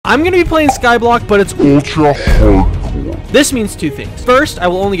I'm gonna be playing Skyblock, but it's ultra hardcore. This means two things. First, I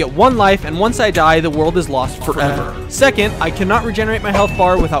will only get one life, and once I die, the world is lost forever. Second, I cannot regenerate my health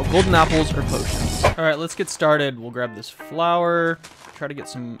bar without golden apples or potions. All right, let's get started. We'll grab this flower, try to get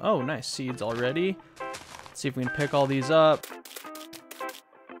some, oh, nice seeds already. Let's see if we can pick all these up.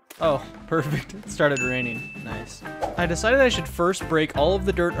 Oh, perfect. It started raining. Nice. I decided I should first break all of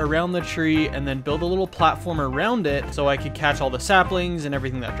the dirt around the tree and then build a little platform around it so I could catch all the saplings and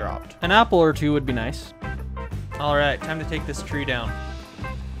everything that dropped. An apple or two would be nice. All right, time to take this tree down.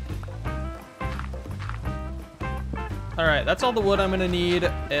 All right, that's all the wood I'm gonna need.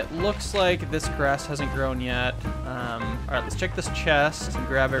 It looks like this grass hasn't grown yet. All right, let's check this chest and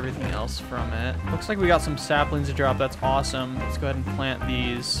grab everything else from it. Looks like we got some saplings to drop. That's awesome. Let's go ahead and plant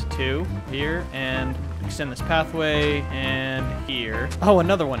these two here and extend this pathway and here. Oh,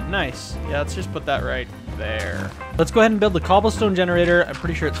 another one. Nice. Yeah, let's just put that right there. Let's go ahead and build the cobblestone generator. I'm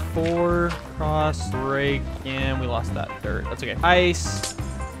pretty sure it's 4 cross break, and we lost that dirt. That's okay. Ice,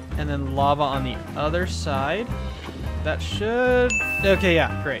 and then lava on the other side. That should... Okay,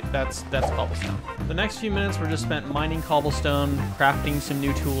 yeah, great. That's cobblestone. The next few minutes were just spent mining cobblestone, crafting some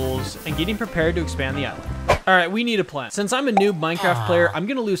new tools, and getting prepared to expand the island. All right, we need a plan. Since I'm a noob Minecraft player, I'm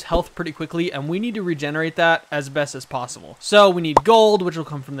gonna lose health pretty quickly, and we need to regenerate that as best as possible. So we need gold, which will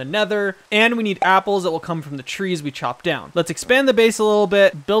come from the nether, and we need apples that will come from the trees we chop down. Let's expand the base a little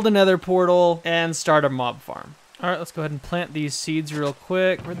bit, build a nether portal, and start a mob farm. All right, let's go ahead and plant these seeds real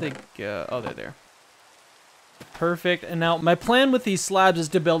quick. Where'd they go? Oh, they're there. Perfect. And now my plan with these slabs is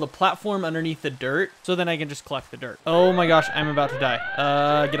to build a platform underneath the dirt so then I can just collect the dirt. Oh my gosh, I'm about to die.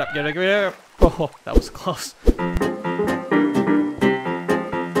 Get up, get up, get up. Oh, that was close.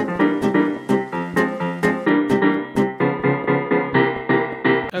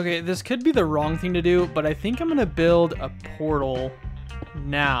 Okay, this could be the wrong thing to do, but I think I'm gonna build a portal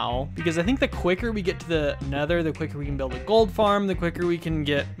now, because I think the quicker we get to the nether, the quicker we can build a gold farm, the quicker we can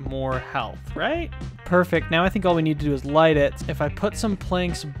get more health, right? Perfect. Now I think all we need to do is light it. If I put some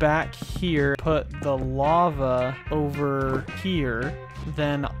planks back here, put the lava over here,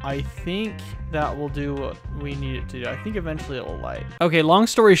 then I think that will do what we need it to do. I think eventually it will light. Okay, long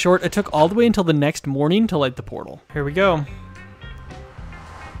story short, it took all the way until the next morning to light the portal. Here we go.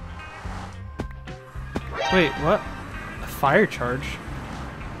 Wait, what? A fire charge?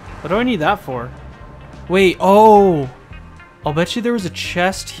 What do I need that for? Wait, oh! I'll bet you there was a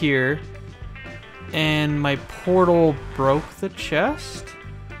chest here, and my portal broke the chest?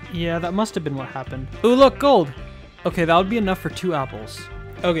 Yeah, that must have been what happened. Ooh, look, gold! Okay, that would be enough for 2 apples.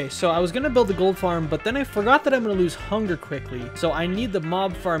 Okay, so I was gonna build a gold farm, but then I forgot that I'm gonna lose hunger quickly. So I need the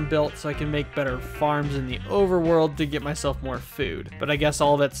mob farm built so I can make better farms in the overworld to get myself more food. But I guess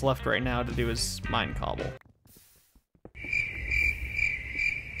all that's left right now to do is mine cobble.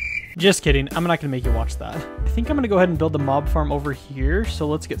 Just kidding, I'm not gonna make you watch that. I think I'm gonna go ahead and build the mob farm over here, so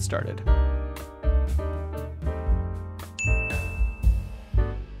let's get started.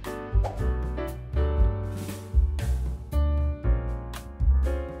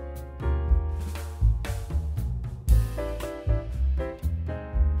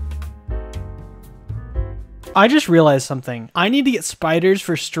 I just realized something. I need to get spiders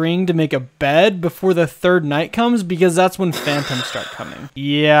for string to make a bed before the 3rd night comes, because that's when phantoms start coming.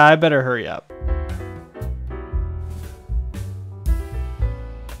 Yeah, I better hurry up.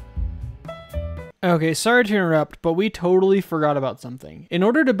 Okay, sorry to interrupt, but we totally forgot about something. In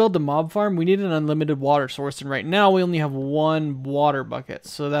order to build the mob farm, we need an unlimited water source, and right now we only have 1 water bucket,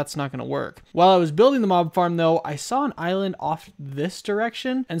 so that's not gonna work. While I was building the mob farm though, I saw an island off this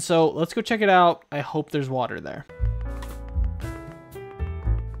direction, and so let's go check it out. I hope there's water there.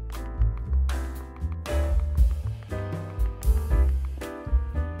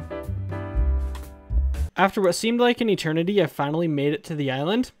 After what seemed like an eternity, I finally made it to the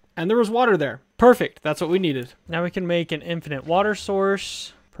island, and there was water there. Perfect, that's what we needed. Now we can make an infinite water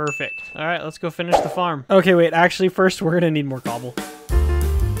source. Perfect. All right, let's go finish the farm. Okay, wait, actually first we're gonna need more cobble.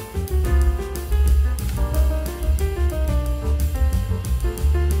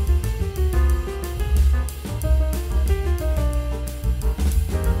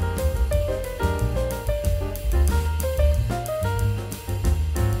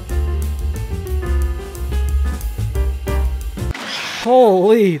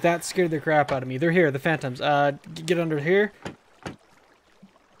 Holy, that scared the crap out of me. They're here, the phantoms. Get under here.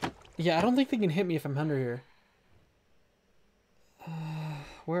 Yeah, I don't think they can hit me if I'm under here.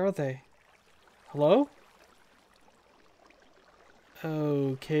 Where are they? Hello?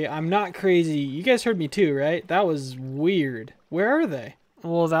 Okay, I'm not crazy. You guys heard me too, right? That was weird. Where are they?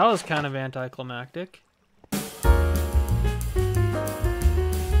 Well, that was kind of anticlimactic.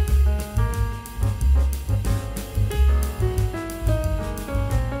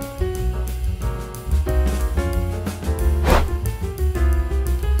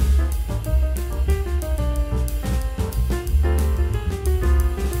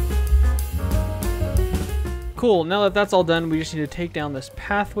 Cool, now that that's all done, we just need to take down this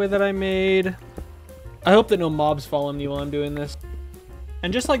pathway that I made. I hope that no mobs follow me while I'm doing this.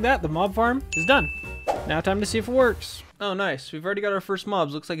 And just like that, the mob farm is done. Now time to see if it works. Oh, nice. We've already got our first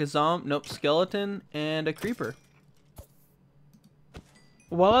mobs. Looks like a skeleton, and a creeper.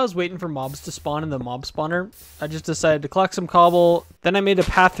 While I was waiting for mobs to spawn in the mob spawner, I just decided to collect some cobble. Then I made a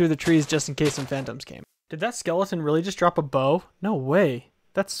path through the trees just in case some phantoms came. Did that skeleton really just drop a bow? No way.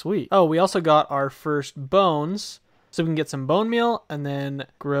 That's sweet. Oh, we also got our first bones. So we can get some bone meal and then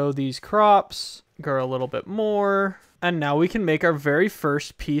grow these crops, grow a little bit more. And now we can make our very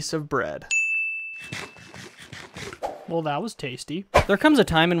first piece of bread. Well, that was tasty. There comes a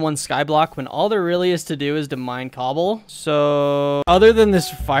time in one Skyblock when all there really is to do is to mine cobble. So other than this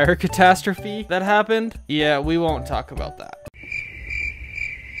fire catastrophe that happened, yeah, we won't talk about that.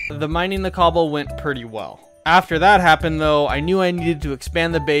 The mining the cobble went pretty well. After that happened though, I knew I needed to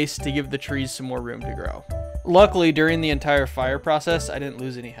expand the base to give the trees some more room to grow. Luckily, during the entire fire process, I didn't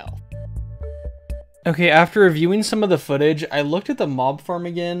lose any health. Okay, after reviewing some of the footage, I looked at the mob farm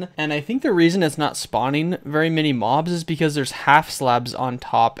again, and I think the reason it's not spawning very many mobs is because there's half slabs on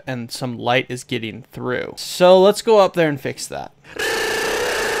top and some light is getting through. So let's go up there and fix that.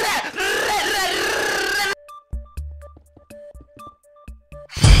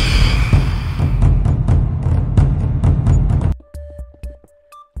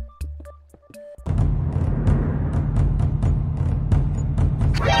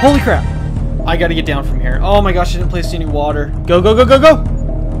 Holy crap! I gotta get down from here. Oh my gosh, I didn't place any water. Go, go, go, go,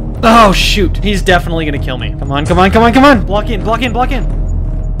 go! Oh shoot, he's definitely gonna kill me. Come on, come on, come on, come on! Block in, block in, block in!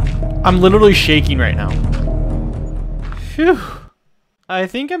 I'm literally shaking right now. Phew. I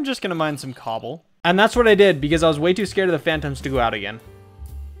think I'm just gonna mine some cobble. And that's what I did because I was way too scared of the phantoms to go out again.